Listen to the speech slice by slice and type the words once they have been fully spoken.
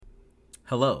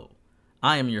Hello,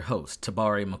 I am your host,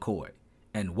 Tabari McCoy,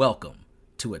 and welcome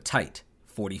to A Tight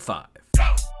 45.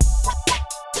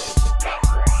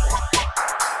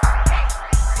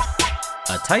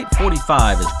 A Tight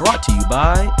 45 is brought to you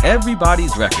by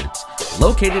Everybody's Records,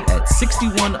 located at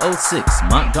 6106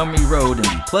 Montgomery Road in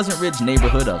the Pleasant Ridge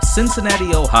neighborhood of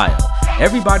Cincinnati, Ohio.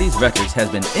 Everybody's Records has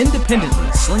been independently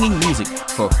slinging music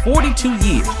for 42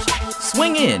 years.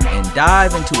 Swing in and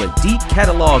dive into a deep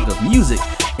catalog of music,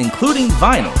 including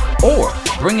vinyl, or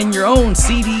bring in your own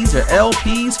CDs or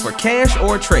LPs for cash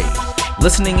or trade.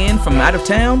 Listening in from out of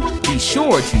town? Be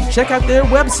sure to check out their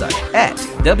website at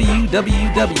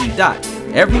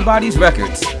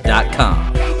www.everybody'srecords.com.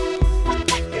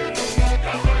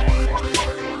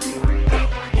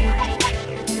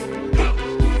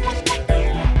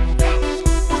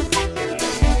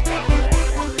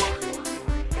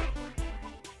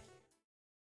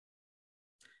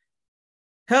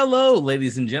 Hello,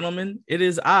 ladies and gentlemen. It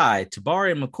is I,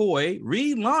 Tabari McCoy,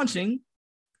 relaunching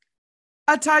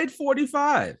A Tight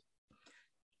 45.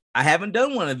 I haven't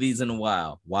done one of these in a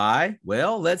while. Why?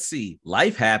 Well, let's see.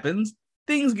 Life happens.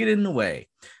 Things get in the way.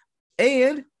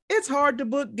 And it's hard to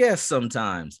book guests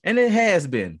sometimes. And it has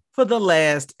been for the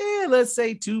last, let's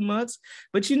say 2 months.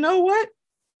 But you know what?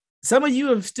 Some of you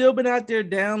have still been out there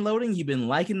downloading. You've been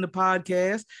liking the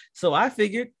podcast. So I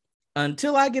figured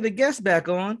until I get a guest back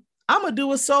on, I'm going to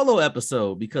do a solo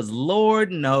episode because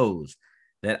Lord knows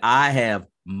that I have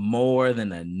more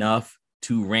than enough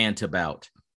to rant about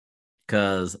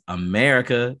because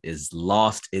America is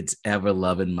lost its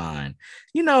ever-loving mind.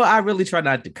 You know, I really try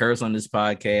not to curse on this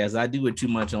podcast. I do it too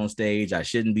much on stage. I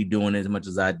shouldn't be doing it as much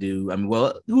as I do. I mean,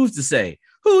 well, who's to say?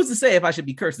 Who's to say if I should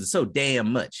be cursing so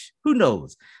damn much? Who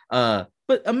knows? But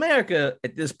America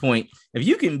at this point, if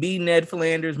you can be Ned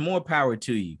Flanders, more power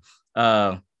to you.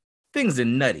 Things are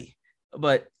nutty.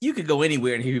 But you could go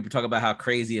anywhere and hear people talk about how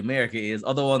crazy America is.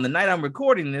 Although on the night I'm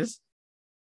recording this,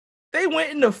 they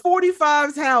went into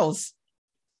 45's house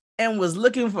and was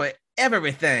looking for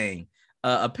everything.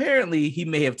 Apparently, he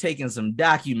may have taken some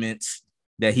documents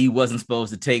that he wasn't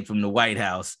supposed to take from the White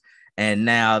House, and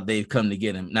now they've come to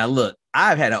get him. Now, look,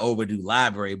 I've had an overdue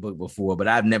library book before, but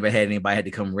I've never had anybody had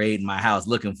to come raid my house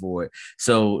looking for it.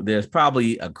 So there's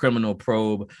probably a criminal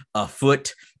probe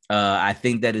afoot. I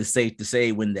think that is safe to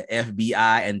say when the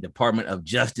FBI and Department of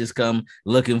Justice come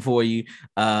looking for you.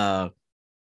 Man,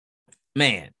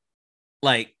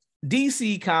 like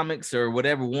DC Comics or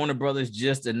whatever, Warner Brothers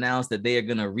just announced that they are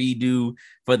going to redo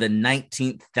for the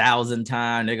 19,000th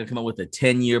time. They're going to come up with a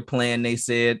 10-year plan, they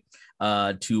said,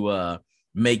 to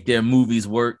make their movies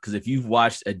work. Because if you've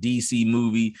watched a DC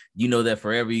movie, you know that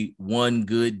for every one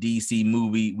good DC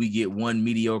movie, we get one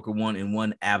mediocre one and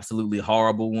one absolutely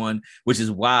horrible one, which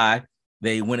is why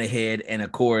they went ahead and,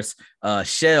 of course,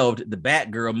 shelved the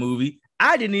Batgirl movie.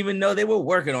 I didn't even know they were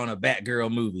working on a Batgirl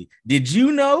movie. Did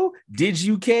you know? Did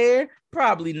you care?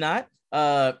 Probably not.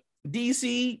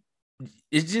 DC,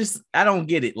 it's just, I don't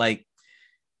get it. Like,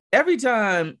 every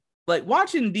time, like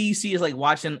watching DC is like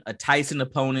watching a Tyson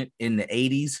opponent in the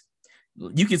 80s.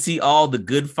 You can see all the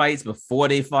good fights before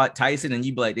they fought Tyson, and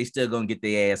you'd be like, they still gonna get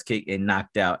their ass kicked and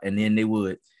knocked out, and then they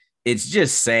would. It's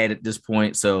just sad at this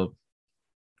point. So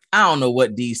I don't know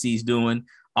what DC's doing.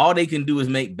 All they can do is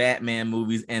make Batman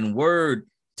movies. And word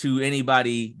to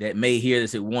anybody that may hear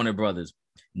this at Warner Brothers,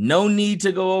 no need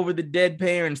to go over the dead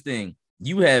parents thing.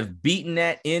 You have beaten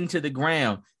that into the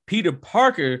ground. Peter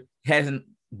Parker hasn't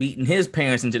beating his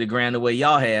parents into the ground the way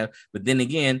y'all have. But then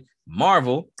again,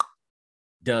 Marvel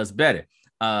does better.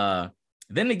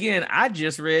 Then again, I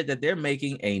just read that they're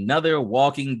making another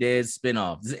Walking Dead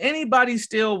spinoff. Does anybody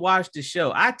still watch the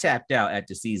show? I tapped out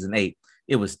after season 8.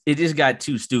 It just got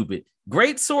too stupid.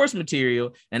 Great source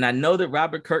material. And I know that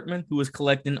Robert Kirkman, who is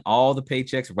collecting all the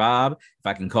paychecks, Rob, if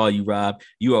I can call you Rob,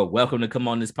 you are welcome to come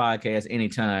on this podcast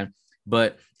anytime.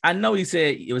 But I know he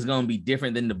said it was going to be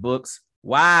different than the books.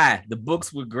 Why? The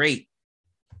books were great.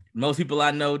 Most people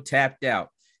I know tapped out.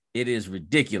 It is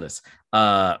ridiculous.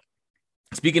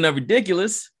 Speaking of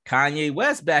ridiculous, Kanye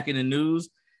West back in the news.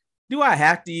 Do I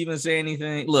have to even say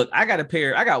anything? Look, I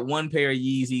got one pair of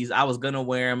Yeezys. I was going to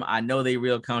wear them. I know they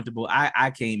real comfortable.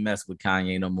 I can't mess with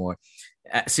Kanye no more.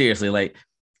 Seriously, like,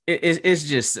 it's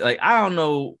just, like, I don't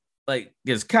know. Like,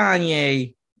 there's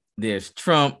Kanye, there's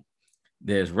Trump,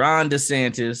 there's Ron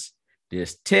DeSantis,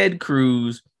 there's Ted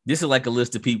Cruz. This is like a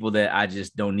list of people that I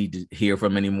just don't need to hear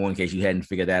from anymore in case you hadn't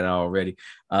figured that out already.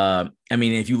 I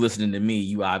mean, if you're listening to me,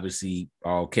 you obviously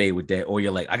are okay with that, or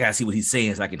you're like, I got to see what he's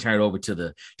saying so I can turn it over to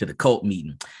the cult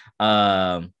meeting.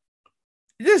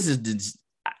 It's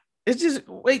just,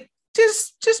 wait,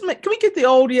 Can we get the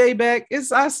old EA back?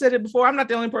 I said it before. I'm not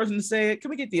the only person to say it. Can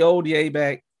we get the old EA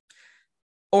back?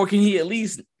 Or can he at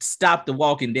least stop the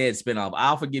Walking Dead spinoff?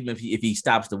 I'll forgive him if he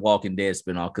stops the Walking Dead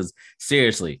spinoff. Because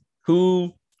seriously,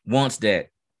 who wants that?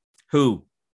 Who?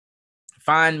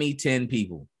 Find me 10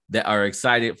 people that are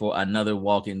excited for another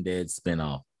Walking Dead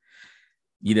spinoff.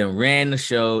 You done ran the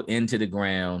show into the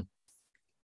ground,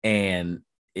 and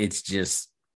it's just,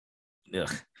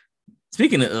 ugh.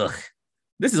 Speaking of ugh,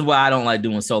 this is why I don't like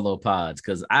doing solo pods,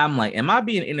 because I'm like, am I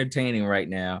being entertaining right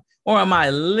now? Or am I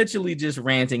literally just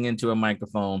ranting into a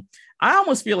microphone? I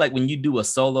almost feel like when you do a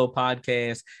solo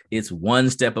podcast, it's one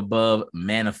step above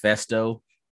manifesto.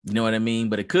 You know what I mean?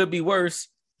 But it could be worse.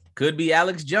 Could be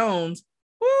Alex Jones.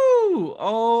 Woo!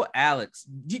 Oh, Alex.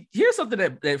 Here's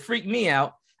something that freaked me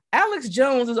out. Alex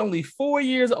Jones is only 4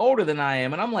 years older than I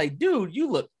am. And I'm like, dude, you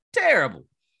look terrible.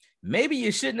 Maybe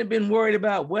you shouldn't have been worried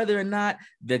about whether or not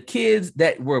the kids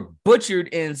that were butchered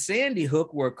in Sandy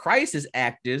Hook were crisis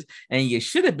actors, and you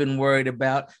should have been worried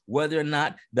about whether or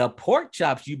not the pork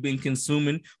chops you've been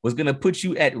consuming was going to put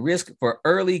you at risk for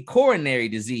early coronary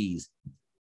disease.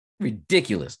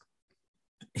 Ridiculous.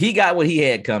 He got what he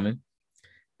had coming.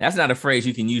 That's not a phrase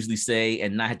you can usually say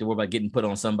and not have to worry about getting put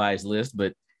on somebody's list,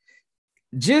 but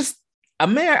just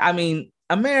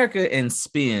America and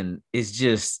spin is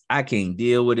just, I can't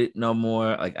deal with it no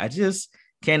more. Like, I just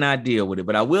cannot deal with it.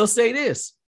 But I will say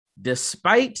this,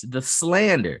 despite the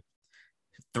slander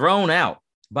thrown out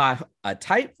by a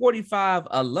Type 45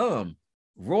 alum,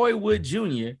 Roy Wood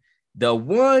Jr., the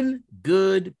one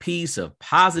good piece of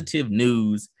positive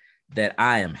news that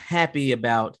I am happy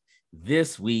about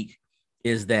this week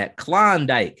is that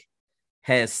Klondike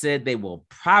has said they will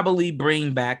probably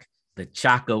bring back the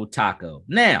Choco Taco.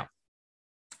 Now,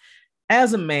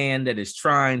 as a man that is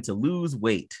trying to lose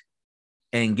weight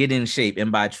and get in shape, and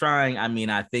by trying, I mean,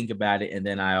 I think about it and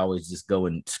then I always just go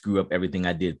and screw up everything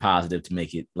I did positive to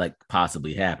make it like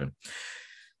possibly happen.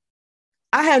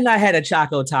 I have not had a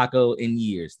Choco Taco in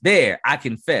years. There, I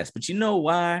confess. But you know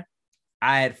why?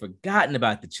 I had forgotten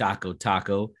about the Choco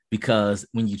Taco, because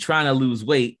when you're trying to lose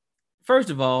weight, first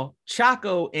of all,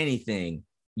 Choco anything,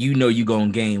 you know you're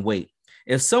going to gain weight.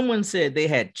 If someone said they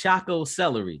had Choco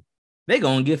celery, they're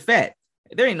going to get fat.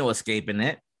 There ain't no escaping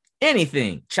that.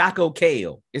 Anything, Choco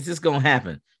kale, it's just going to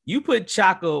happen. You put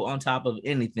Choco on top of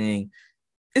anything,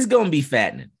 it's going to be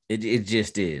fattening. It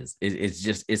just is.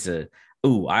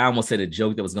 I almost said a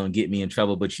joke that was going to get me in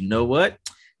trouble, but you know what?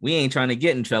 We ain't trying to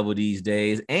get in trouble these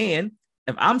days. And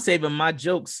if I'm saving my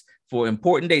jokes for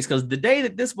important days, because the day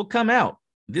that this will come out,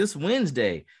 this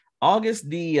Wednesday, August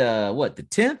the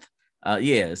 10th.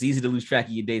 Yeah, it's easy to lose track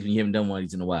of your days when you haven't done one of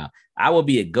these in a while. I will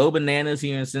be at Go Bananas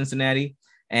here in Cincinnati,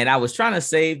 and I was trying to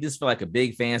save this for like a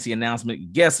big fancy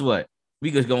announcement. Guess what?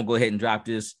 We just gonna go ahead and drop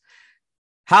this.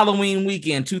 Halloween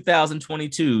weekend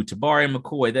 2022, Tabari and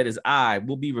McCoy, that is I,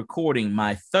 will be recording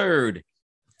my third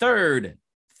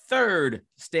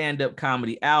stand-up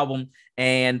comedy album.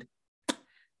 And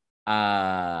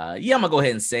I'm gonna go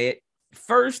ahead and say it.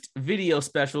 First video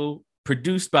special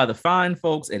produced by the fine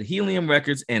folks at Helium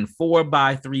Records and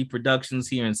 4x3 Productions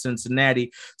here in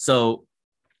Cincinnati. So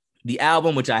the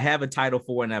album, which I have a title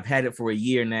for, and I've had it for a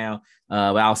year now,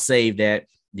 but I'll save that.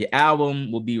 The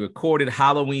album will be recorded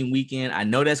Halloween weekend. I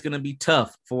know that's going to be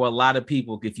tough for a lot of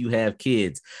people if you have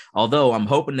kids, although I'm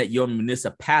hoping that your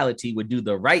municipality would do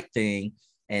the right thing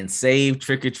and save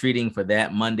trick-or-treating for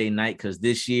that Monday night, because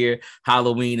this year,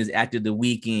 Halloween is after the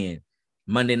weekend.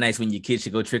 Monday nights when your kids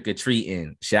should go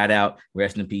trick-or-treating. Shout out,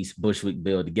 rest in peace, Bushwick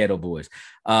Bill, the Ghetto Boys.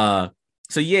 So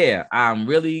yeah, I'm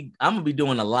gonna be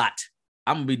doing a lot.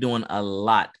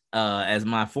 As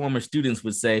my former students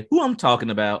would say, who I'm talking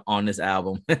about on this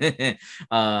album. I'm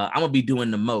gonna be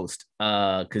doing the most.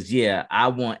 Cause yeah, I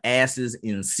want asses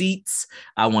in seats.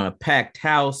 I want a packed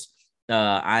house.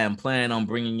 I am planning on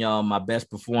bringing y'all my best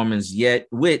performance yet,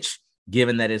 which,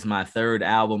 given that it's my third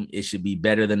album, it should be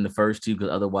better than the first two, because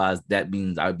otherwise that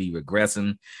means I would be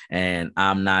regressing, and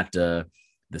I'm not the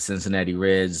Cincinnati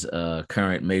Reds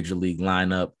current major league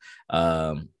lineup.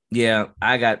 Yeah,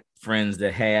 I got friends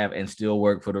that have and still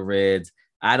work for the Reds.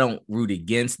 I don't root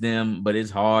against them, but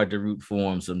it's hard to root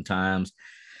for them sometimes.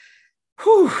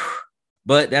 Whew.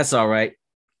 But that's all right.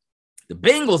 The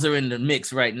Bengals are in the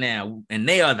mix right now, and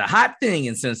they are the hot thing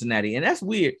in Cincinnati, and that's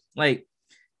weird. Like,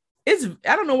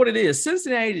 I don't know what it is.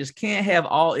 Cincinnati just can't have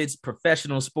all its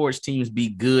professional sports teams be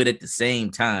good at the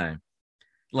same time.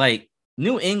 Like,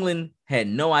 New England had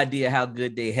no idea how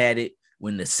good they had it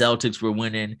when the Celtics were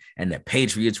winning and the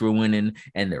Patriots were winning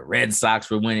and the Red Sox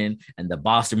were winning and the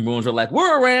Boston Bruins were like,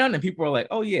 we're around. And people were like,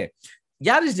 oh, yeah.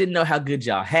 y'all just didn't know how good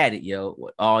y'all had it, yo.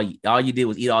 All you did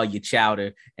was eat all your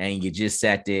chowder and you just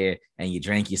sat there and you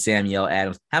drank your Samuel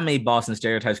Adams. How many Boston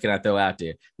stereotypes can I throw out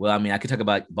there? Well, I mean, I could talk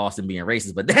about Boston being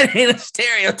racist, but that ain't a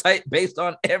stereotype based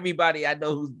on everybody I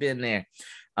know who's been there.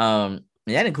 And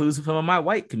that includes some of my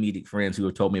white comedic friends who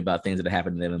have told me about things that have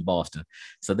happened to them in Boston.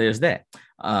 So there's that.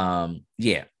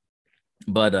 Yeah.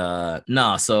 But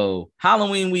no, so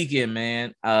Halloween weekend,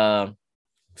 man.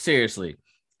 Seriously,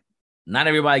 not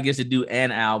everybody gets to do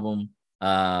an album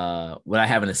without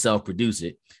having to self-produce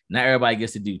it. Not everybody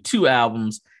gets to do 2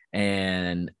 albums,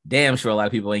 and damn sure a lot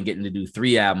of people ain't getting to do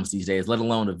 3 albums these days, let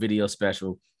alone a video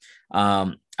special.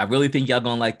 I really think y'all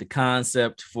gonna like the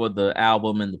concept for the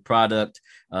album and the product.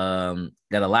 Got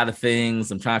a lot of things.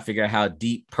 I'm trying to figure out how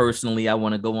deep personally I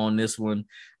want to go on this one.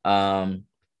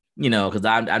 Because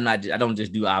I don't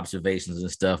just do observations and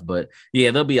stuff, but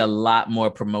yeah, there'll be a lot more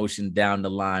promotion down the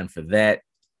line for that.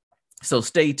 So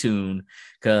stay tuned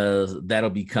because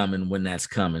that'll be coming when that's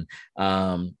coming.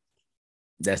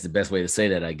 That's the best way to say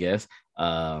that, I guess.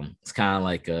 It's kind of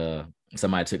like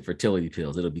somebody took fertility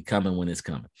pills. It'll be coming when it's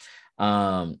coming.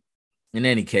 In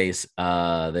any case,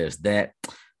 there's that.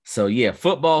 So yeah,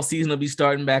 football season will be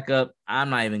starting back up.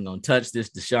 I'm not even going to touch this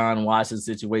Deshaun Watson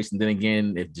situation. Then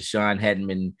again, if Deshaun hadn't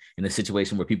been in a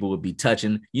situation where people would be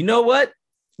touching, you know what?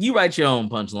 You write your own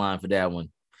punchline for that one.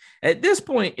 At this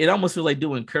point, it almost feels like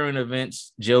doing current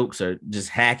events jokes are just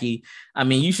hacky. I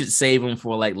mean, you should save them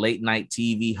for like late night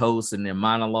TV hosts and their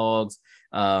monologues.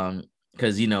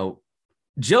 Because,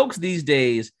 jokes these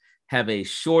days have a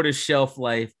shorter shelf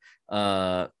life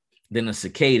than a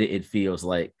cicada, it feels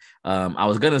like. I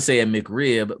was going to say a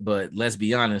McRib, but let's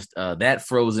be honest, that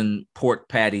frozen pork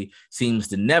patty seems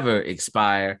to never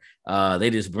expire. They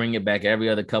just bring it back every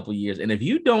other couple years. And if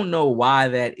you don't know why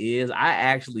that is, I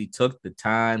actually took the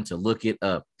time to look it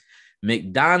up.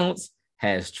 McDonald's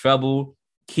has trouble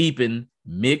keeping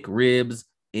McRibs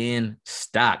in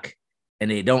stock,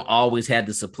 and they don't always have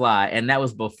the supply. And that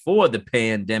was before the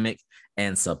pandemic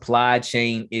and supply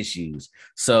chain issues.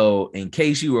 So in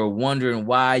case you were wondering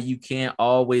why you can't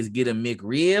always get a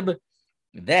McRib,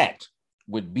 that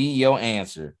would be your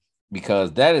answer,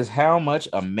 because that is how much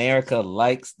America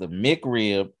likes the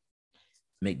McRib.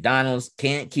 McDonald's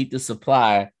can't keep the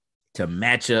supply to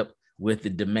match up with the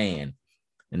demand.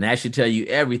 And that should tell you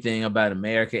everything about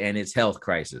America and its health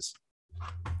crisis.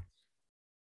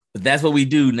 But that's what we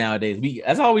do nowadays.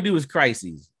 That's all we do is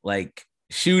crises, like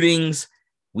shootings.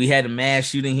 We had a mass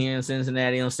shooting here in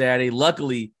Cincinnati on Saturday.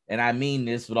 Luckily, and I mean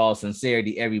this with all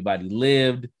sincerity, everybody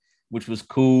lived, which was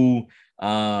cool.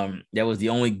 That was the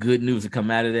only good news to come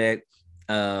out of that.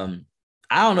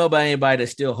 I don't know about anybody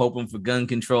that's still hoping for gun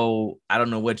control. I don't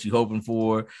know what you're hoping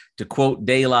for. To quote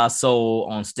De La Soul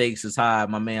on Stakes is High,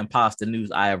 my man Pasta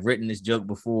News, I have written this joke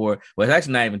before. Well, it's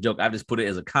actually not even a joke. I've just put it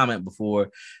as a comment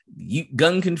before.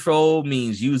 Gun control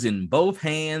means using both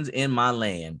hands in my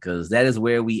land, because that is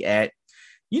where we at.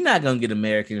 You're not going to get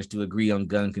Americans to agree on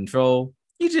gun control.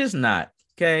 You're just not,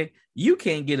 okay? You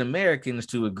can't get Americans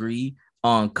to agree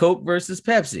on Coke versus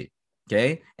Pepsi,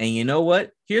 okay? And you know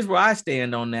what? Here's where I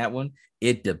stand on that one.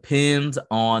 It depends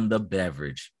on the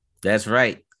beverage. That's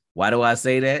right. Why do I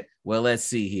say that? Well, let's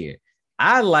see here.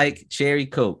 I like cherry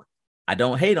Coke. I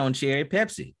don't hate on cherry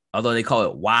Pepsi, although they call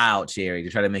it wild cherry to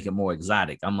try to make it more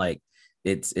exotic. I'm like,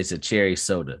 it's a cherry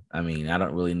soda. I mean, I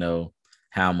don't really know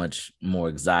how much more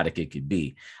exotic it could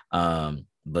be.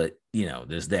 But,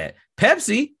 there's that.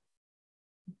 Pepsi,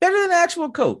 better than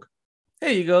actual Coke.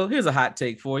 There you go. Here's a hot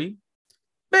take for you.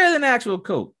 Better than actual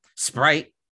Coke.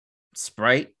 Sprite,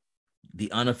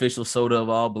 the unofficial soda of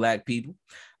all black people.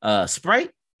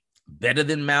 Sprite, better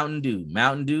than Mountain Dew.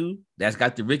 Mountain Dew, that's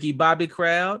got the Ricky Bobby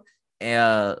crowd.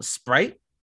 Sprite,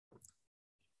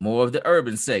 more of the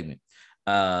urban segment.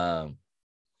 You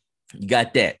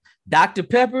got that. Dr.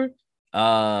 Pepper,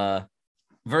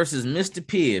 versus Mr.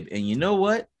 Pibb. And you know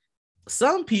what?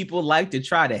 Some people like to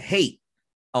try to hate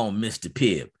on Mr.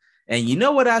 Pibb. And you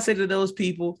know what I say to those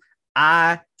people?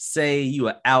 I say you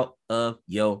are out of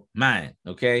your mind,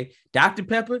 okay? Dr.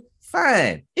 Pepper,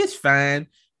 fine. It's fine.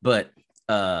 But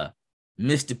Mr.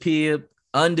 Pibb,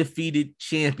 undefeated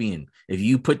champion, if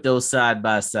you put those side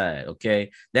by side,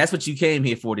 okay? That's what you came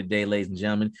here for today, ladies and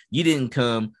gentlemen. You didn't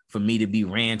come for me to be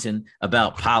ranting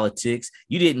about politics.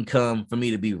 You didn't come for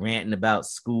me to be ranting about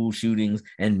school shootings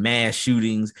and mass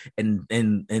shootings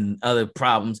and other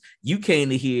problems. You came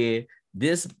to hear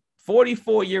this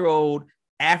 44-year-old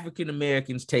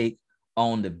African-American's take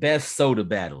on the best soda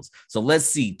battles. So let's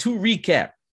see. To recap,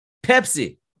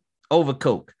 Pepsi over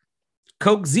Coke.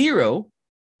 Coke Zero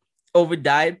over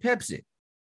Diet Pepsi.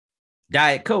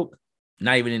 Diet Coke,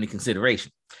 not even in the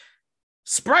consideration.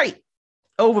 Sprite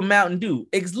over Mountain Dew.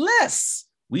 Less.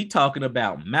 We talking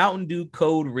about Mountain Dew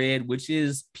Code Red, which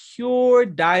is pure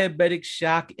diabetic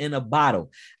shock in a bottle.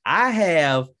 I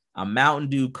have a Mountain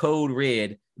Dew Code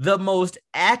Red, the most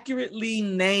accurately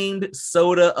named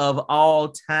soda of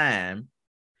all time,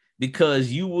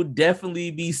 because you will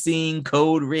definitely be seeing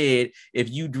Code Red if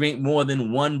you drink more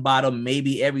than one bottle,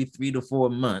 maybe every 3 to 4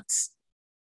 months.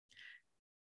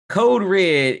 Code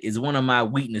Red is one of my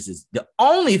weaknesses. The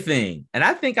only thing, and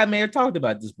I think I may have talked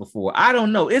about this before, I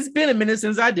don't know. It's been a minute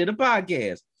since I did a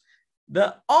podcast.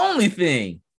 The only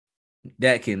thing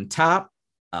that can top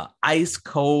ice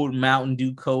cold Mountain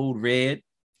Dew Code Red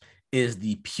is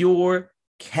the pure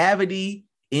cavity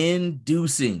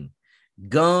inducing,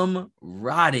 gum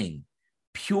rotting,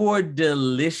 pure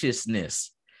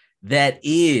deliciousness that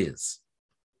is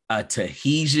a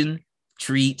Tahitian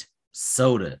treat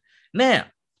soda. Now,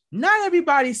 not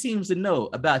everybody seems to know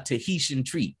about Tahitian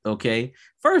treat, okay?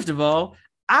 First of all,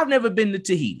 I've never been to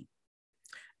Tahiti.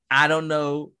 I don't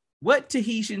know what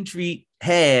Tahitian treat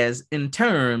has in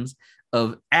terms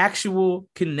of actual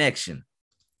connection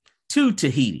to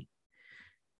Tahiti.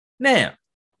 Now,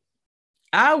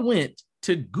 I went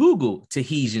to Google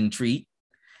Tahitian treat,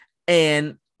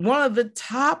 and one of the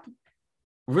top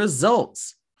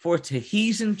results for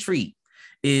Tahitian treat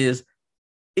is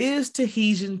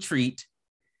Tahitian treat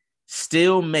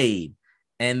still made?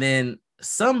 And then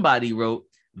somebody wrote,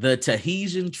 the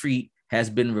Tahitian treat has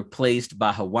been replaced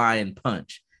by Hawaiian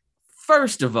punch.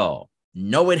 First of all,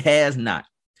 no, it has not.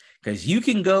 Because you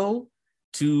can go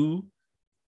to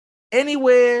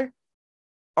anywhere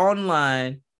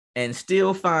online and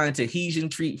still find Tahitian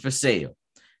treat for sale.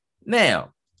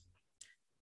 Now,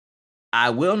 I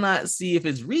will not see if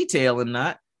it's retail or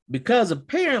not, because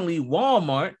apparently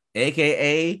Walmart,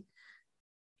 aka,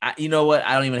 you know what?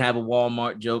 I don't even have a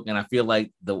Walmart joke, and I feel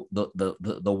like the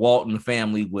Walton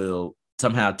family will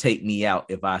somehow take me out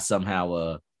if I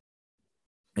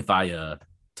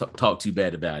talk too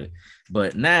bad about it.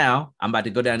 But now I'm about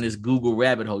to go down this Google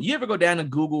rabbit hole. You ever go down a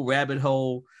Google rabbit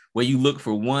hole where you look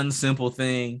for one simple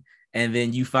thing and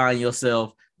then you find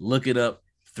yourself looking up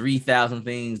 3,000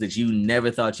 things that you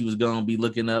never thought you was going to be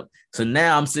looking up? So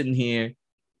now I'm sitting here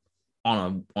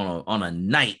on a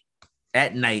night,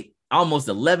 at night, almost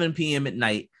 11 p.m. at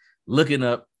night, looking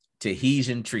up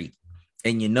Tahitian treat.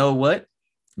 And you know what?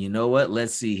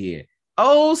 Let's see here.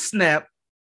 Oh, snap.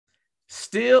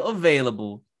 Still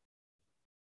available.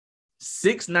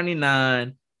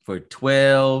 $6.99 for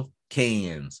 12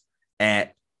 cans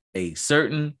at a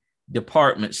certain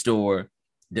department store.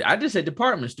 I just said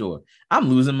department store. I'm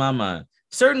losing my mind.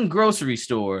 Certain grocery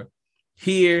store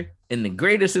here in the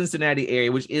greater Cincinnati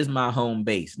area, which is my home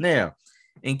base. Now,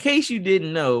 in case you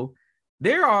didn't know,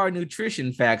 there are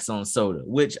nutrition facts on soda,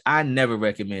 which I never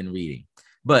recommend reading.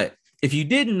 But if you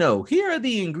didn't know, here are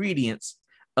the ingredients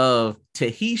of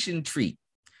Tahitian treat.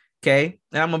 Okay.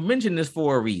 And I'm going to mention this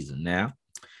for a reason. Now,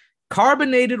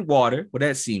 carbonated water. Well,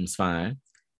 that seems fine.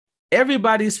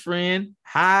 Everybody's friend,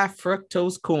 high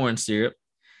fructose corn syrup.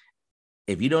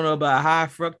 If you don't know about high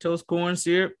fructose corn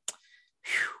syrup,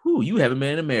 you haven't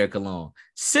been in America long.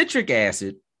 Citric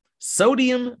acid,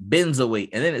 sodium benzoate,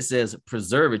 and then it says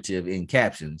preservative in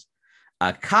captions,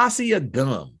 acacia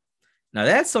gum. Now,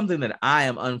 that's something that I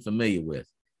am unfamiliar with.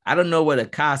 I don't know what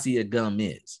acacia gum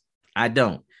is. I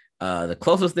don't. The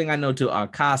closest thing I know to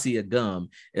acacia gum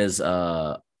is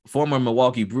former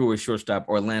Milwaukee Brewers shortstop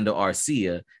Orlando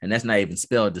Arcia, and that's not even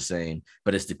spelled the same,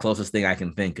 but it's the closest thing I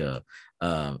can think of.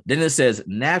 Then it says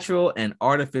natural and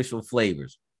artificial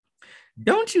flavors.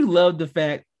 Don't you love the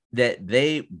fact that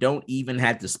they don't even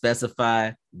have to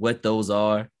specify what those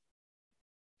are?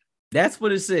 That's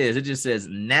what it says. It just says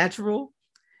natural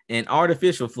and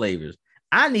artificial flavors.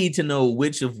 I need to know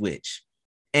which of which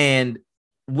and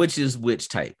which is which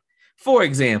type. For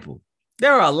example,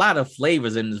 there are a lot of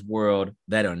flavors in this world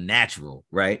that are natural,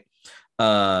 right?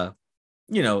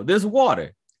 There's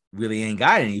water. Really ain't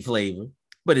got any flavor,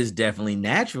 but it's definitely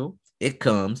natural. It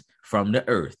comes from the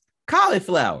earth.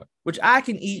 Cauliflower, which I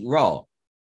can eat raw.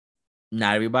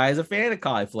 Not everybody's a fan of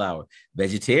cauliflower.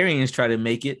 Vegetarians try to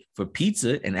make it for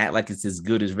pizza and act like it's as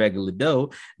good as regular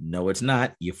dough. No, it's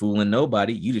not. You're fooling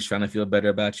nobody. You're just trying to feel better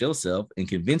about yourself and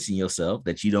convincing yourself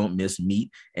that you don't miss meat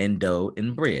and dough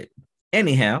and bread.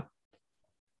 Anyhow,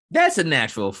 that's a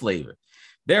natural flavor.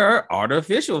 There are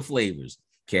artificial flavors,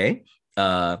 okay?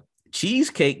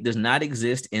 Cheesecake does not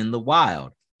exist in the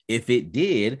wild. If it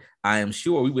did, I am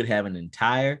sure we would have an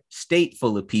entire state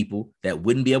full of people that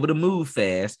wouldn't be able to move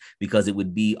fast because it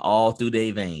would be all through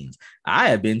their veins. I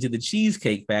have been to the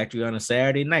Cheesecake Factory on a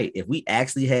Saturday night. If we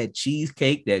actually had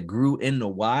cheesecake that grew in the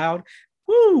wild,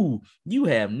 Whoo, you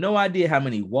have no idea how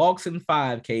many walks and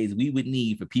 5Ks we would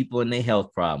need for people and their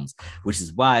health problems, which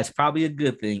is why it's probably a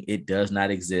good thing it does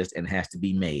not exist and has to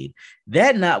be made.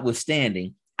 That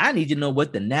notwithstanding, I need to know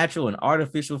what the natural and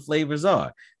artificial flavors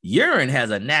are. Urine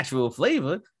has a natural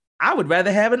flavor. I would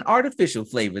rather have an artificial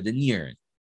flavor than urine.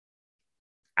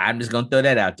 I'm just going to throw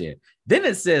that out there. Then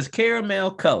it says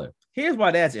caramel color. Here's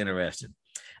why that's interesting.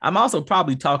 I'm also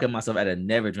probably talking myself out of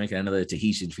never drinking another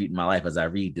Tahitian treat in my life as I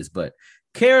read this, but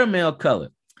caramel color.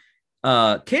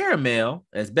 Caramel,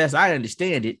 as best I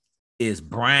understand it, is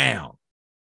brown.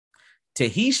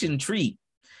 Tahitian treat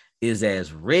is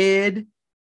as red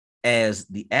as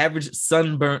the average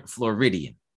sunburnt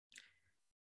Floridian.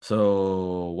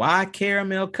 So why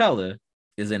caramel color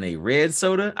is in a red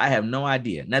soda? I have no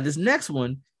idea. Now, this next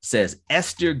one says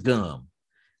ester gum.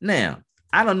 Now,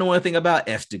 I don't know anything about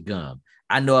ester gum.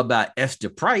 I know about Esther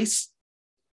Price.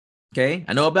 Okay.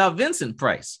 I know about Vincent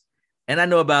Price. And I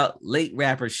know about late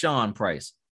rapper Sean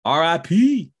Price.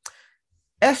 R.I.P.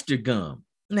 Ester gum.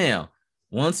 Now,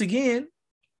 once again,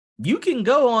 you can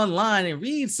go online and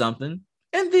read something,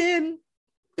 and then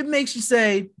it makes you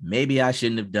say, maybe I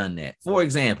shouldn't have done that. For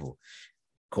example,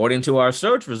 according to our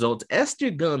search results, ester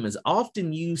gum is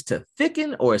often used to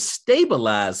thicken or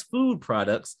stabilize food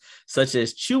products such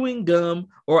as chewing gum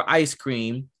or ice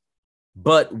cream,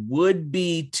 but would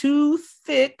be too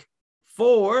thick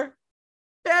for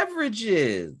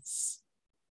beverages.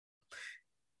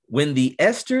 When the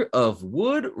ester of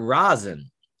wood rosin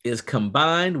is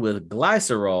combined with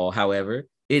glycerol, however,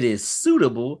 it is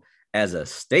suitable as a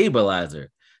stabilizer.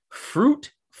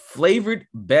 Fruit-flavored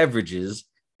beverages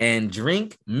and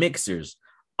drink mixers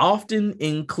often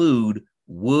include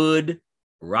wood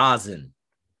rosin.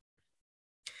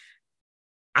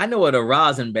 I know what a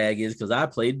rosin bag is because I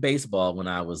played baseball when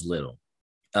I was little.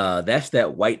 That's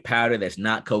that white powder that's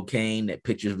not cocaine that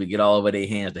pitchers would get all over their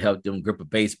hands to help them grip a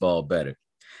baseball better.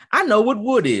 I know what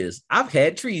wood is. I've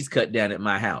had trees cut down at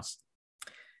my house.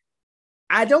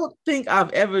 I don't think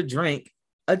I've ever drank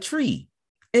a tree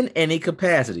in any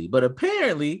capacity, but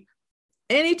apparently,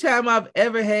 anytime I've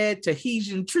ever had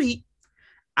Tahitian treat,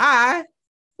 I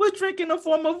was drinking a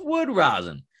form of wood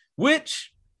rosin,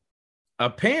 which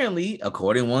apparently,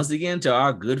 according once again to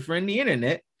our good friend the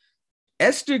internet,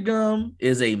 ester gum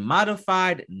is a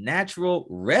modified natural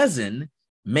resin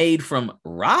made from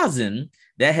rosin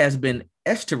that has been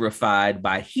esterified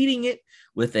by heating it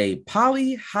with a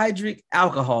polyhydric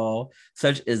alcohol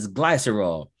such as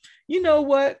glycerol. You know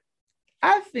what?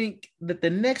 I think that the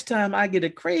next time I get a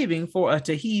craving for a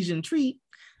Tahitian treat,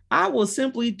 I will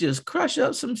simply just crush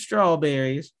up some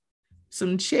strawberries,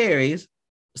 some cherries,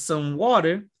 some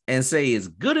water, and say it's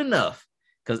good enough,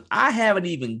 because I haven't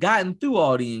even gotten through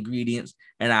all the ingredients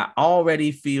and I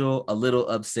already feel a little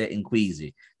upset and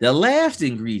queasy. The last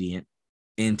ingredient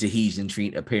in Tahitian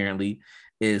treat apparently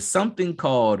is something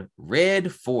called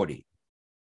Red 40.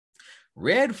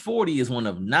 Red 40 is one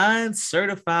of 9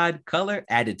 certified color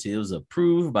additives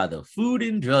approved by the Food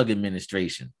and Drug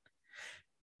Administration.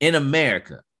 In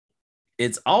America,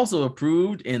 it's also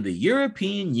approved in the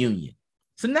European Union.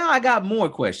 So now I got more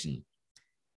questions.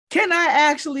 Can I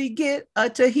actually get a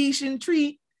Tahitian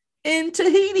treat in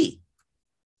Tahiti?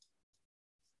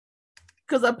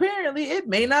 Because apparently it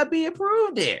may not be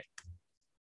approved there.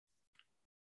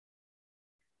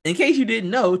 In case you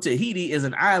didn't know, Tahiti is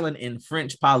an island in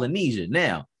French Polynesia.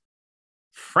 Now,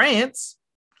 France,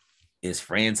 is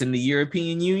France in the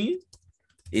European Union?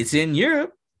 It's in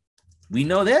Europe. We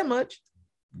know that much.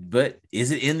 But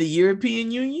is it in the European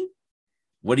Union?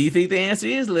 What do you think the answer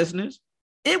is, listeners?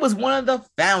 It was one of the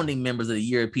founding members of the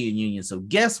European Union. So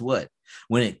guess what?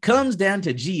 When it comes down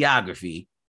to geography,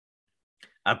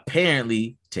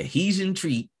 apparently Tahitian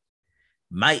treat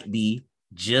might be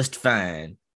just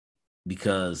fine,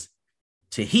 because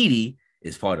Tahiti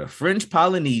is part of French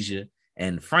Polynesia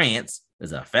and France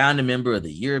is a founding member of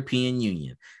the European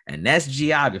Union. And that's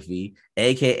geography,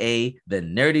 aka the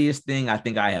nerdiest thing I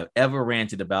think I have ever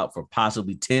ranted about for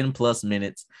possibly 10 plus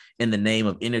minutes in the name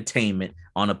of entertainment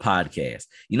on a podcast.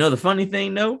 You know, the funny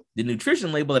thing though, the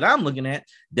nutrition label that I'm looking at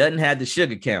doesn't have the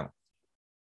sugar count,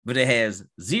 but it has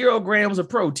 0 grams of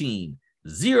protein,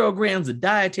 0 grams of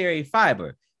dietary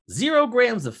fiber, 0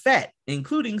 grams of fat,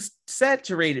 including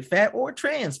saturated fat or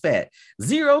trans fat,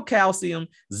 0 calcium,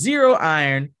 0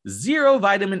 iron, 0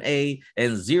 vitamin A,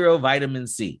 and 0 vitamin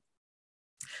C.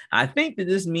 I think that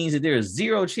this means that there is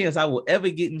 0 chance I will ever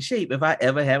get in shape if I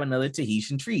ever have another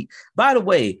Tahitian treat. By the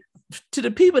way, to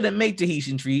the people that make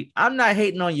Tahitian treat, I'm not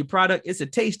hating on your product. It's a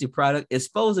tasty product. It's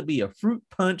supposed to be a fruit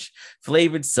punch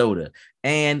flavored soda,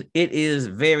 and it is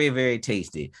very, very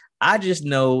tasty. I just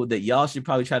know that y'all should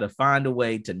probably try to find a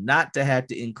way to not to have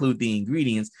to include the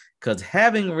ingredients, because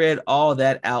having read all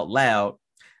that out loud,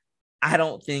 I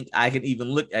don't think I can even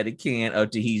look at a can of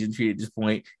Tahitian treat at this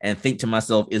point and think to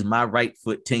myself, is my right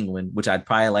foot tingling? Which I'd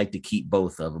probably like to keep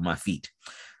both of my feet.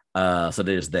 So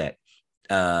there's that.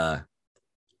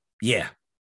 Yeah,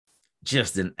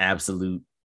 just an absolute.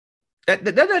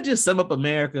 That not just sum up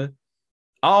America.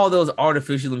 All those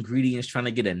artificial ingredients trying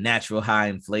to get a natural high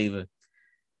in flavor.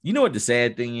 You know what the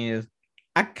sad thing is?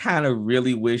 I kind of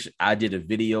really wish I did a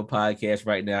video podcast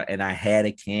right now and I had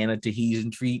a can of Tahitian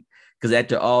treat, because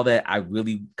after all that, I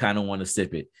really kind of want to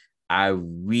sip it. I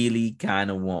really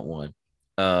kind of want one.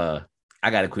 I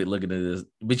got to quit looking at this.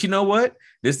 But you know what?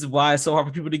 This is why it's so hard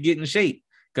for people to get in shape,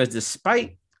 because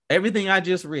despite everything I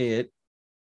just read,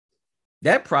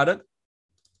 that product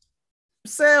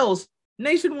sells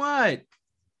nationwide.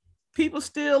 People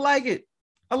still like it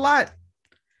a lot.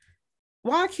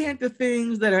 Why can't the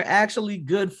things that are actually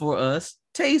good for us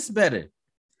taste better?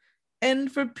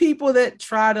 And for people that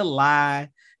try to lie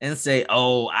and say,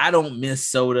 oh, I don't miss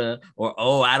soda, or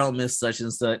oh, I don't miss such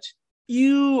and such,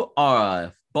 you are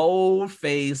a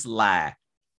bold-faced lie.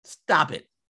 Stop it.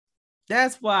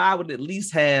 That's why I would at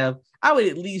least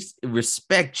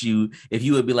respect you if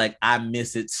you would be like, I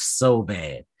miss it so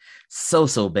bad.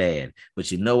 So bad.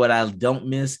 But you know what I don't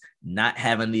miss? Not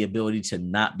having the ability to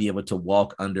not be able to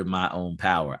walk under my own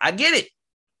power. I get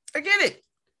it.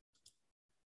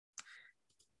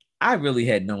 I really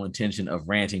had no intention of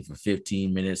ranting for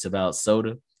 15 minutes about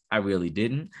soda. I really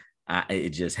didn't. It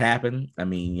just happened. I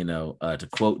mean, to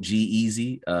quote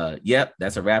G-Eazy, yep,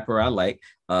 that's a rapper I like.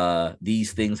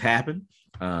 These things happen.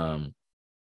 I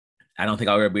don't think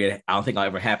I'll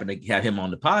ever happen to have him on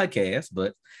the podcast,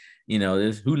 but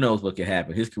who knows what could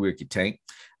happen. His career could tank.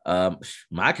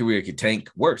 My career could tank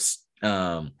worse.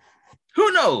 Who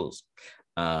knows?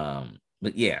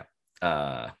 But yeah,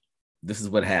 this is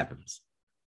what happens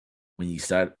when you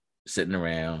start sitting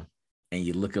around and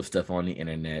you look up stuff on the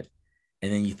internet,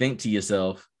 and then you think to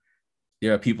yourself,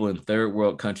 there are people in third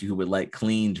world country who would like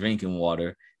clean drinking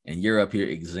water, and you're up here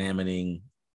examining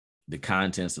the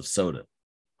contents of soda.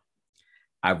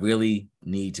 I really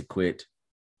need to quit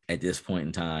at this point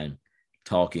in time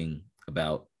talking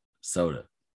about soda.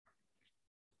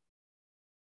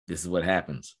 This is what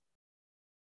happens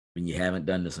when you haven't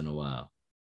done this in a while.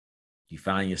 You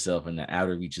find yourself in the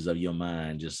outer reaches of your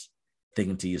mind just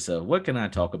thinking to yourself, what can I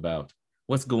talk about?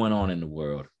 What's going on in the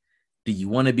world? Do you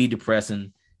want to be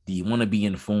depressing? Do you want to be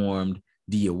informed?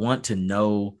 Do you want to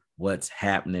know what's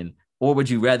happening? Or would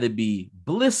you rather be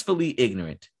blissfully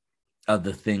ignorant of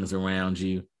the things around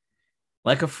you?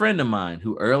 Like a friend of mine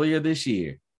who earlier this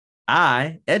year,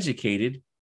 I educated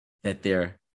that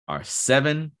there are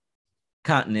 7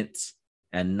 continents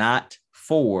and not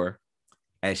 4,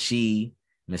 as she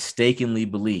mistakenly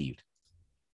believed.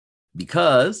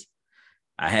 Because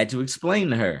I had to explain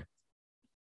to her,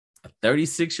 a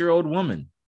 36-year-old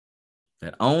woman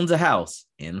that owns a house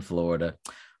in Florida,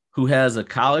 who has a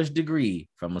college degree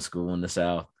from a school in the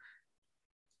South,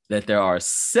 that there are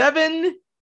 7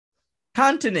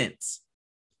 continents.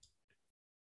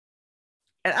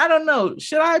 And I don't know,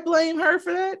 should I blame her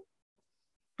for that?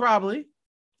 Probably.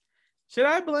 Should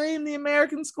I blame the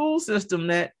American school system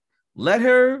that let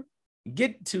her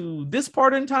get to this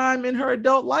part in time in her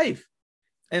adult life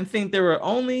and think there were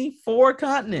only 4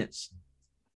 continents?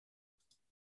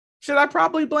 Should I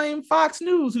probably blame Fox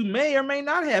News, who may or may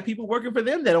not have people working for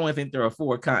them that only think there are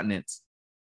 4 continents?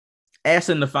 Ask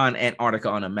them to find Antarctica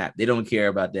on a map. They don't care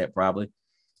about that, probably.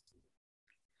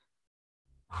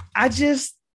 I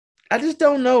just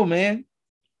don't know, man.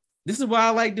 This is why I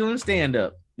like doing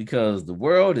stand-up, because the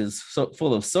world is so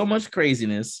full of so much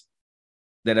craziness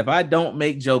that if I don't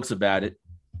make jokes about it,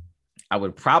 I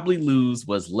would probably lose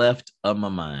what's left of my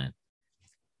mind.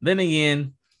 Then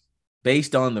again,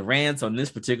 based on the rants on this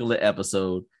particular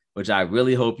episode, which I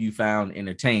really hope you found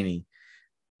entertaining,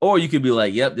 or you could be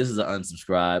like, yep, this is an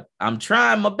unsubscribe. I'm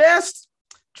trying my best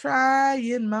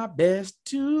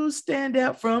to stand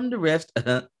out from the rest.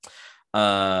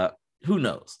 Who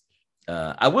knows?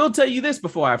 I will tell you this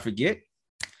before I forget.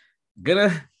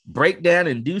 Gonna break down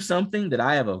and do something that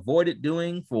I have avoided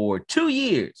doing for 2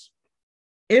 years,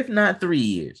 if not 3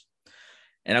 years.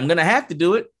 And I'm gonna have to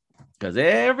do it because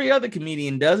every other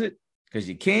comedian does it, because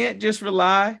you can't just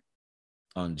rely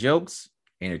on jokes,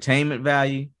 entertainment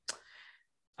value.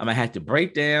 I'm gonna have to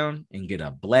break down and get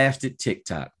a blasted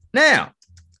TikTok. Now,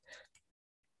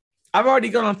 I've already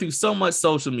gone through so much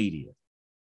social media.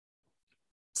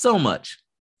 So much.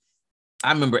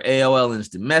 I remember AOL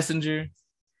Instant Messenger,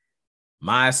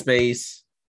 MySpace.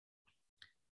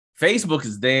 Facebook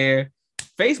is there.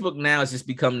 Facebook now has just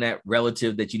become that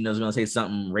relative that you know is going to say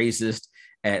something racist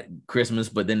at Christmas,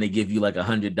 but then they give you like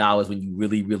 $100 when you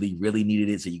really, really, really needed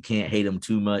it, so you can't hate them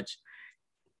too much.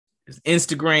 There's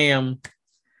Instagram,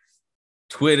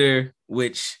 Twitter,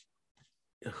 which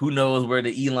who knows where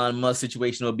the Elon Musk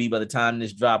situation will be by the time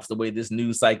this drops, the way this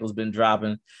news cycle's been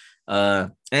dropping.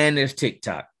 And there's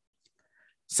TikTok.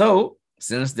 So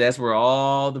since that's where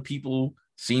all the people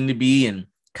seem to be, and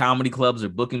comedy clubs are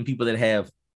booking people that have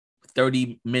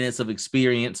 30 minutes of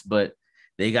experience, but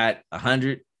they got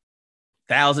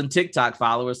 100,000 TikTok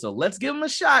followers. So let's give them a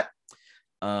shot.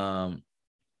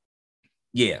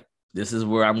 Yeah, this is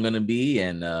where I'm going to be.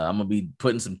 And I'm going to be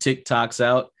putting some TikToks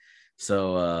out.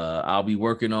 So I'll be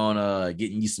working on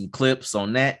getting you some clips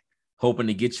on that, hoping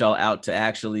to get y'all out to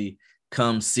actually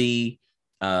come see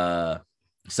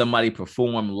somebody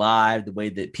perform live the way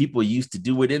that people used to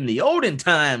do it in the olden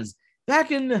times, back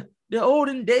in the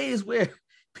olden days where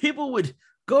people would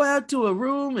go out to a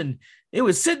room and they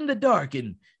would sit in the dark,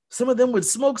 and some of them would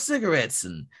smoke cigarettes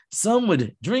and some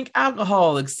would drink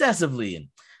alcohol excessively, and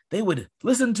they would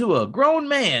listen to a grown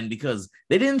man because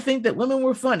they didn't think that women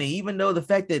were funny, even though the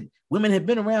fact that women had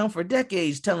been around for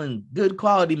decades telling good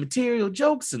quality material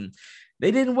jokes, and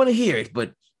they didn't want to hear it.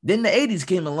 But then the 80s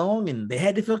came along and they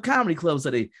had to fill comedy clubs,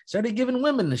 so they started giving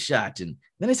women a shot, and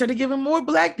then they started giving more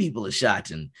Black people a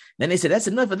shot, and then they said that's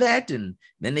enough of that, and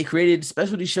then they created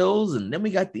specialty shows, and then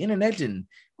we got the internet, and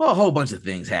well, a whole bunch of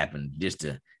things happened.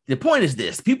 The point is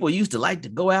this: people used to like to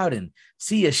go out and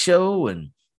see a show, and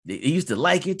they used to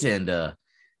like it, and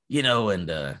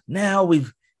now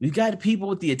we've got people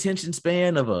with the attention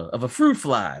span of a fruit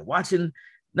fly, watching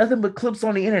nothing but clips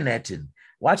on the internet and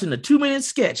watching a 2-minute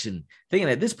sketch and thinking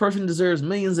that this person deserves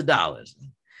millions of dollars.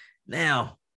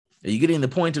 Now, are you getting the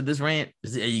point of this rant? Are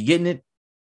you getting it?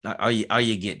 Are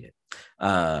you getting it?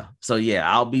 So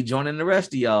yeah, I'll be joining the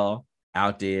rest of y'all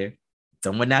out there,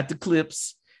 throwing out the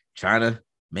clips, trying to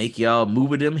make y'all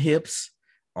move them hips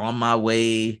on my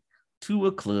way to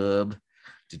a club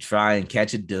to try and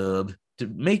catch a dub, to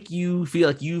make you feel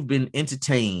like you've been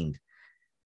entertained.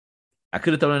 I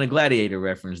could have thrown in a Gladiator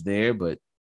reference there, but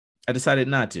I decided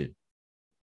not to. I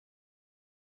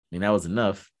mean, that was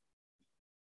enough,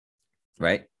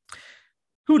 right?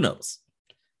 Who knows?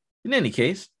 In any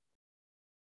case,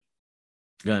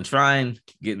 I'm going to try and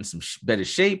get in some better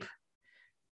shape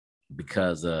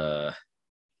because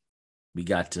we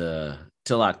got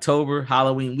till October,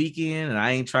 Halloween weekend, and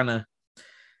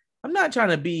I'm not trying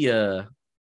to be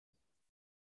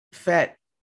fat,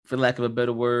 for lack of a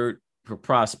better word, for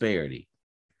prosperity.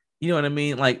 You know what I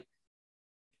mean? Like,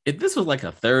 if this was like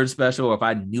a third special, or if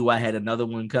I knew I had another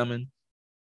one coming,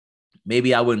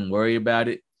 maybe I wouldn't worry about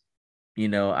it. You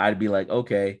know, I'd be like,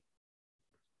 okay,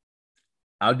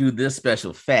 I'll do this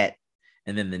special fat,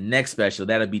 and then the next special,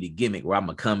 that'll be the gimmick where I'm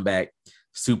going to come back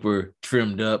super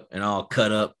trimmed up and all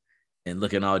cut up and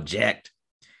looking all jacked.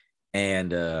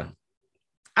 And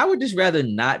I would just rather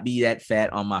not be that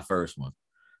fat on my first one.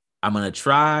 I'm going to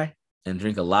try and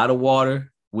drink a lot of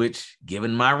water, which,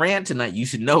 given my rant tonight, you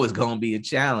should know is going to be a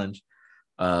challenge.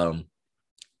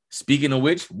 Speaking of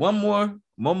which, one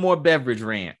more beverage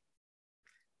rant.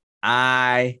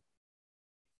 I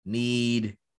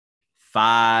need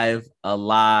 5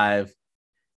 Alive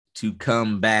to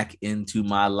come back into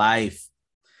my life.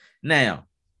 Now,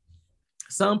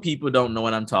 some people don't know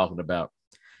what I'm talking about.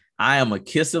 I am a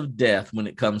kiss of death when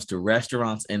it comes to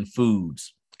restaurants and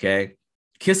foods, okay?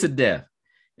 Kiss of death.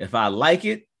 If I like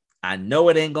it, I know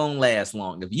it ain't gonna last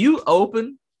long. If you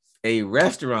open a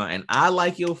restaurant and I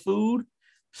like your food,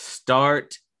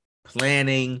 start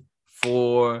planning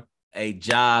for a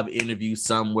job interview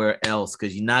somewhere else,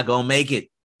 because you're not gonna make it.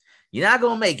 You're not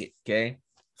gonna make it, okay?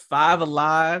 5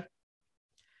 Alive,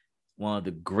 one of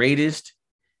the greatest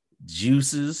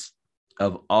juices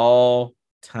of all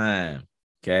time,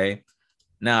 okay?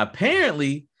 Now,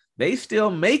 apparently, they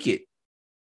still make it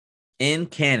in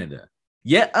Canada.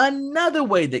 Yet another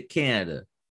way that Canada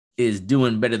is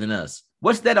doing better than us.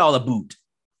 What's that all about?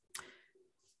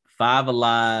 5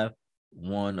 Alive,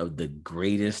 one of the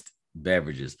greatest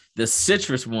beverages. The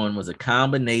citrus one was a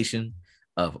combination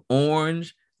of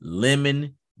orange,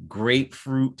 lemon,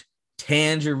 grapefruit,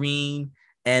 tangerine,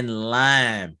 and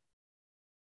lime.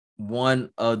 One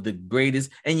of the greatest.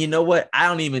 And you know what? I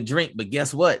don't even drink, but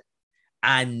guess what?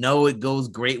 I know it goes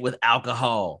great with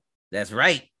alcohol. That's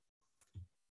right.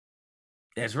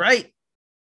 That's right.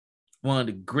 One of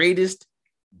the greatest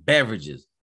beverages.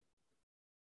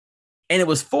 And it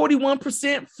was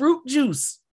 41% fruit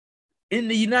juice in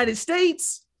the United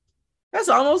States. That's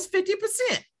almost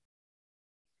 50%.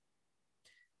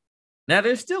 Now,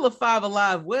 there's still a 5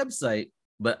 Alive website,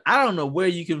 but I don't know where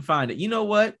you can find it. You know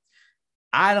what?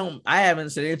 I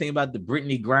haven't said anything about the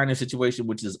Brittany Griner situation,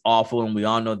 which is awful. And we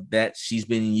all know that she's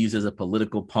been used as a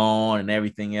political pawn and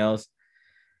everything else.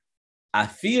 I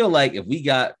feel like if we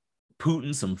got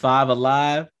Putin some Five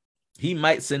Alive, he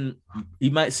might send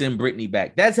Brittany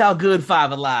back. That's how good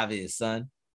Five Alive is, son.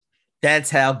 That's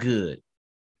how good.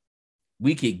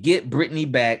 We could get Brittany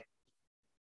back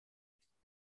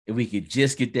if we could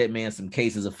just get that man some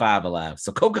cases of Five Alive.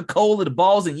 So Coca-Cola, the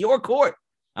ball's in your court.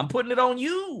 I'm putting it on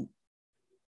you.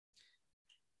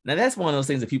 Now, that's one of those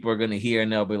things that people are going to hear,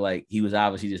 and they'll be like, he was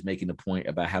obviously just making a point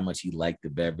about how much he liked the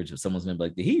beverage. If someone's going to be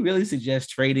like, did he really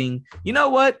suggest trading? You know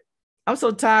what? I'm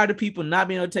so tired of people not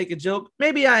being able to take a joke.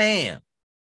 Maybe I am.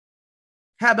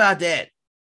 How about that?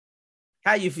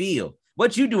 How you feel?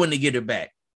 What you doing to get her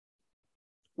back?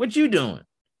 What you doing?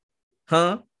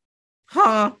 Huh?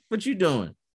 What you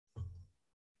doing?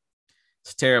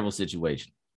 It's a terrible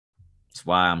situation. That's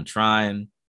why I'm trying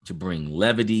to bring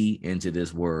levity into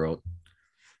this world.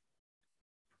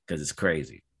 Because it's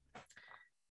crazy.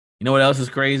 You know what else is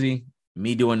crazy?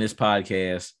 Me doing this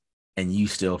podcast and you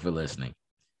still for listening.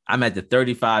 I'm at the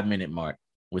 35-minute mark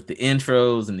with the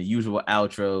intros and the usual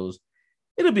outros.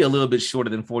 It'll be a little bit shorter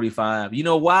than 45. You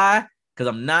know why? Because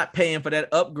I'm not paying for that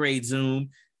upgrade,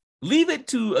 Zoom. Leave it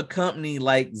to a company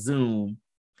like Zoom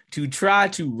to try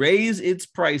to raise its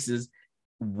prices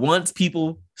once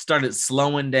people started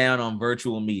slowing down on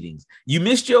virtual meetings. You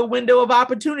missed your window of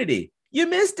opportunity. You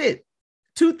missed it.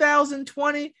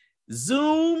 2020,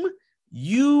 Zoom,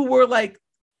 you were like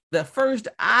the first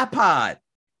iPod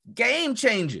game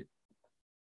changer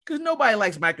because nobody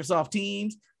likes Microsoft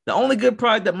Teams. The only good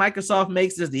product that Microsoft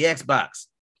makes is the Xbox.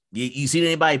 You seen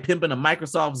anybody pimping a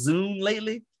Microsoft Zoom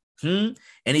lately?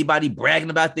 Anybody bragging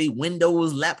about their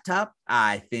Windows laptop?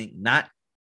 I think not.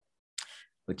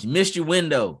 But you missed your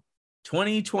window,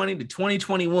 2020 to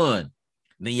 2021.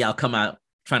 Then y'all come out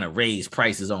trying to raise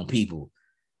prices on people.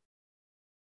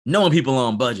 Knowing people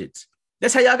on budgets.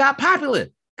 That's how y'all got popular,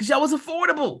 because y'all was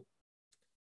affordable.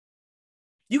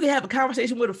 You can have a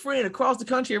conversation with a friend across the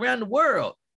country, around the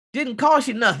world. Didn't cost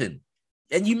you nothing.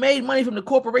 And you made money from the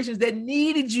corporations that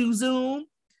needed you, Zoom.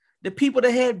 The people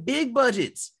that had big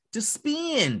budgets to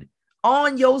spend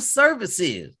on your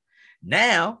services.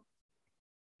 Now,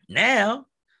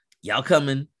 y'all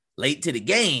coming late to the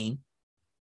game.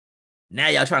 Now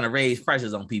y'all trying to raise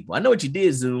prices on people. I know what you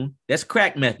did, Zoom. That's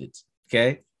crack methods,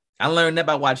 okay? I learned that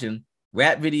by watching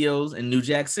rap videos in New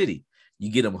Jack City.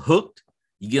 You get them hooked.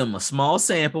 You give them a small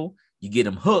sample. You get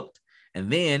them hooked.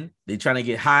 And then they're trying to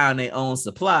get high on their own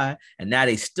supply. And now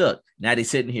they stuck. Now they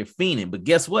sitting here fiending. But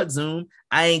guess what, Zoom?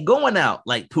 I ain't going out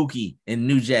like Pookie in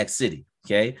New Jack City,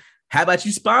 okay? How about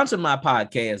you sponsor my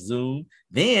podcast, Zoom?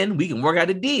 Then we can work out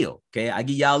a deal, okay? I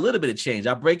give y'all a little bit of change.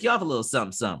 I'll break you off a little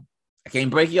something. I can't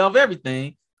break you off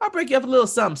everything. I'll break you off a little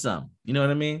something. You know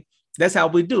what I mean? That's how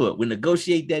we do it. We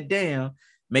negotiate that down,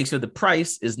 make sure the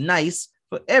price is nice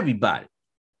for everybody.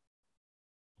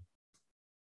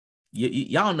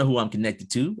 Y'all know who I'm connected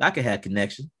to. I can have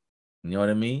connection. You know what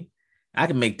I mean? I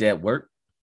can make that work.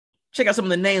 Check out some of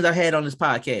the names I had on this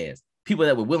podcast. People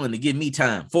that were willing to give me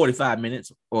time, 45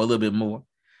 minutes or a little bit more,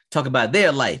 talk about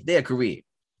their life, their career.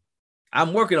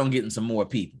 I'm working on getting some more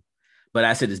people. But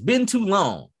I said, it's been too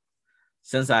long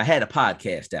since I had a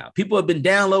podcast out. People have been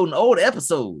downloading old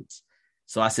episodes.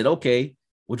 So I said, okay,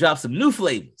 we'll drop some new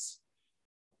flavors.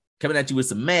 Coming at you with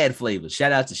some mad flavors.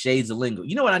 Shout out to Shades of Lingo.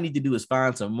 You know what I need to do is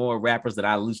find some more rappers that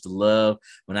I used to love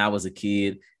when I was a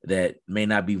kid that may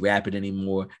not be rapping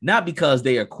anymore. Not because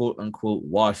they are quote unquote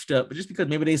washed up, but just because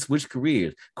maybe they switched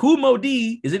careers. Kool Moe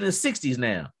Dee is in his 60s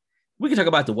now. We can talk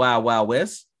about the Wild Wild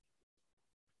West.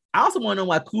 I also want to know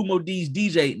why Kool Moe Dee's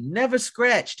DJ never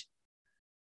scratched.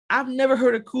 I've never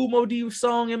heard a Kool Moe Dee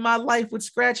song in my life with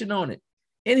scratching on it.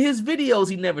 In his videos,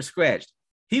 he never scratched.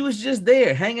 He was just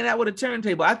there hanging out with a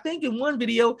turntable. I think in one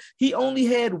video, he only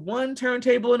had one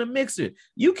turntable and a mixer.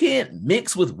 You can't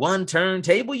mix with one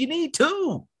turntable. You need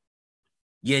two.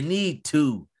 You need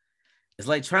two. It's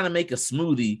like trying to make a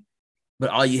smoothie, but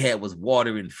all you had was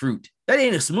water and fruit. That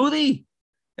ain't a smoothie.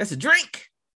 That's a drink.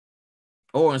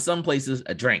 Or in some places,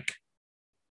 a drink.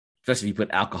 Especially if you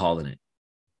put alcohol in it.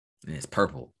 And it's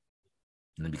purple.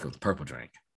 And then it becomes purple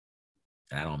drink.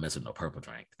 And I don't mess with no purple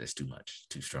drink. That's too much,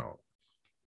 too strong.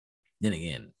 Then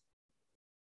again,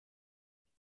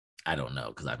 I don't know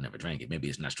because I've never drank it. Maybe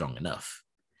it's not strong enough.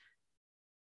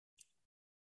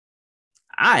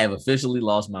 I have officially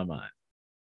lost my mind.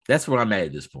 That's where I'm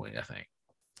at this point, I think.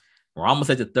 We're almost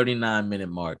at the 39-minute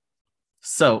mark.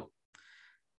 So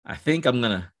I think I'm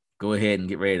going to go ahead and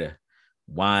get ready to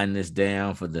wind this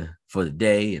down for the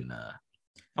day and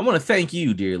I want to thank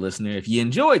you, dear listener. If you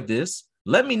enjoyed this,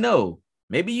 let me know.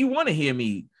 Maybe you want to hear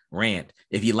me rant.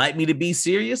 If you like me to be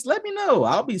serious, let me know.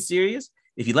 I'll be serious.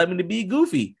 If you'd like me to be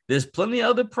goofy, there's plenty of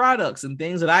other products and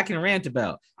things that I can rant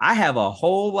about. I have a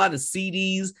whole lot of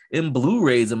CDs and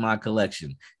Blu-rays in my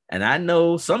collection. And I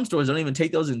know some stores don't even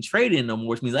take those in trade-in no more,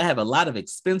 which means I have a lot of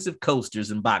expensive coasters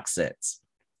and box sets.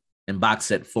 In box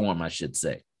set form, I should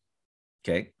say.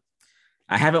 Okay.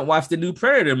 I haven't watched the new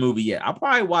Predator movie yet. I'll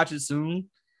probably watch it soon.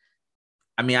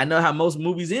 I mean, I know how most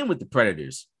movies end with the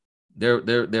Predators.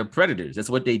 They're predators. That's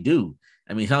what they do.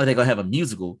 I mean, it's not like they're gonna have a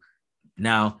musical.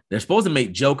 Now, they're supposed to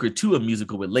make Joker 2 a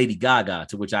musical with Lady Gaga,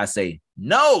 to which I say,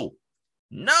 no.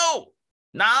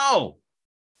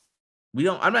 We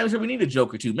don't, I'm not even sure we need a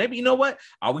Joker 2. Maybe, you know what?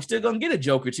 Are we still going to get a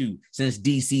Joker 2 since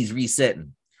DC's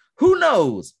resetting? Who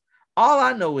knows? All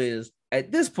I know is,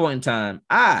 at this point in time,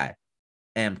 I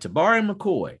am Tabari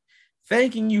McCoy,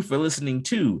 thanking you for listening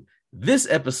to this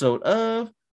episode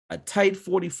of A Tight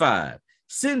 45.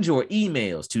 Send your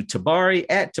emails to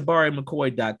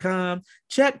tabari@tabarimccoy.com.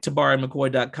 Check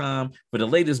tabarimccoy.com for the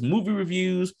latest movie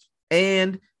reviews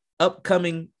and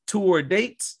upcoming tour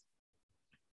dates.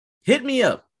 Hit me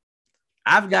up.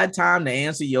 I've got time to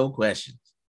answer your questions.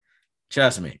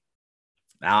 Trust me.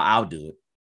 I'll do it.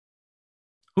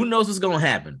 Who knows what's going to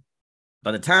happen?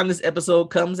 By the time this episode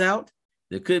comes out,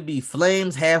 there could be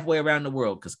flames halfway around the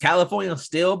world because California is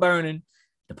still burning.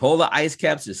 The polar ice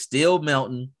caps are still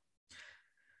melting.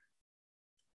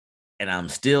 And I'm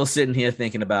still sitting here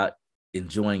thinking about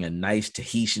enjoying a nice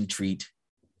Tahitian treat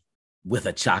with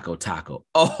a Choco Taco.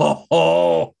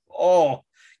 Oh,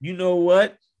 you know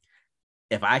what?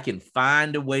 If I can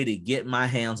find a way to get my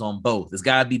hands on both, it's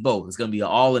got to be both. It's going to be an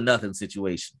all or nothing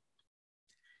situation.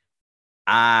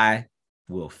 I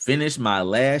will finish my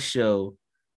last show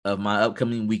of my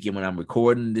upcoming weekend when I'm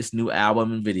recording this new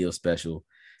album and video special,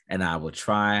 and I will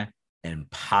try and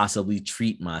possibly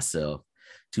treat myself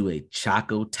to a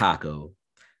Choco Taco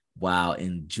while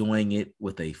enjoying it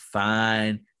with a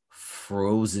fine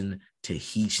frozen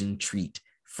Tahitian treat,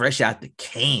 fresh out the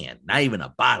can, not even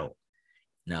a bottle.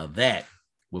 Now that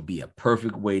would be a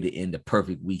perfect way to end a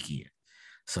perfect weekend.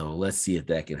 So let's see if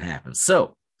that can happen.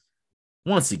 So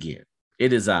once again,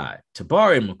 it is I,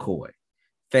 Tabari McCoy,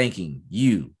 thanking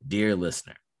you, dear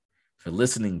listener, for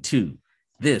listening to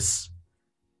this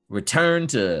return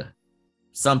to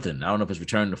something. I don't know if it's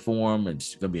return to form.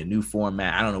 It's going to be a new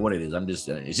format. I don't know what it is.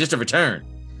 It's just a return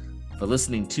for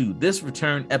listening to this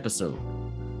return episode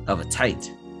of A Tight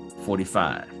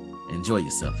 45. Enjoy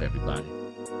yourself, everybody.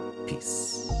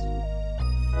 Peace.